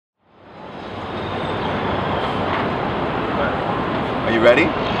ready?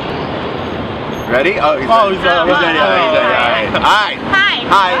 Ready? Oh, he's ready. He's ready. Alright.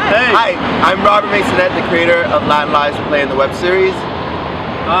 Hi. I'm Robert Masonette, the creator of Latin Lives to Play in the web series.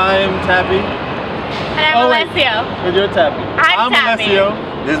 I'm Tappy. And I'm Alessio. And you're Tappy. I'm Tappy.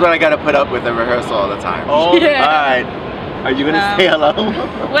 Alessio. This is what I gotta put up with in rehearsal all the time. Oh. Alright. Are you gonna say hello?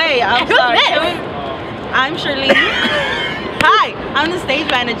 Wait, I'm Who's sorry. this? I'm Shirley. Hi, I'm the stage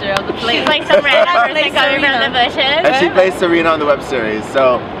manager of the play. She's like some random person coming from the bushes. And she plays Serena on the web series.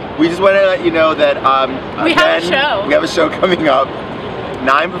 So we just want to let you know that we have a show. We have a show coming up.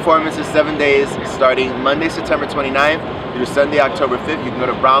 9 performances, 7 days, starting Monday, September 29th through Sunday, October 5th. You can go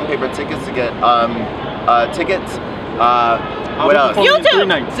to Brown Paper Tickets to get tickets. What else? YouTube!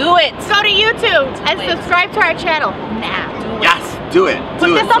 Do it! Go to YouTube and subscribe to our channel now. Yes, do it.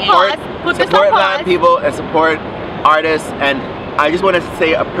 Put this on pause. Put this on support pause. Latin people and support artists. And I just want to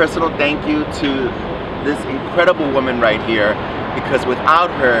say a personal thank you to this incredible woman right here, because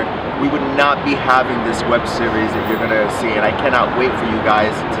without her, we would not be having this web series that you're gonna see, and I cannot wait for you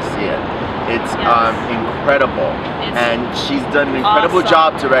guys to see it. It's incredible, and she's done an incredible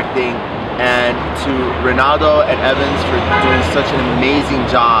job directing. And to Ronaldo and Evans for doing such an amazing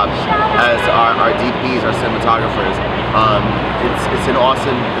job as our DPs, our cinematographers. It's an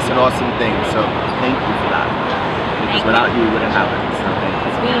awesome thing. So thank you for that. Because without you, we wouldn't have it. So thank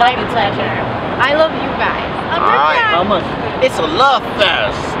you. It's been my pleasure. I love you guys. Alright. How much? It's a love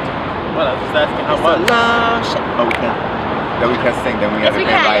fest. Well, I was just asking how It's much. a LoveShack. Oh, we can't. No, we can't sing. Then we have to It's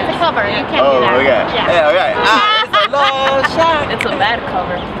a cover. You can't do that. Okay. Yeah. Okay. It's a LoveShack. It's a bad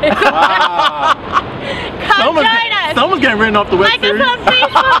cover. Wow. Come join us. Someone's getting written off the web Like series. us on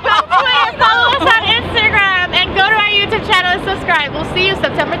Facebook, go Twitter, follow us on Instagram, and go to our YouTube channel and subscribe. We'll see you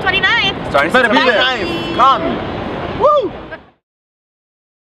September 29th. Starting Better be September there. 9th. Come. Woo!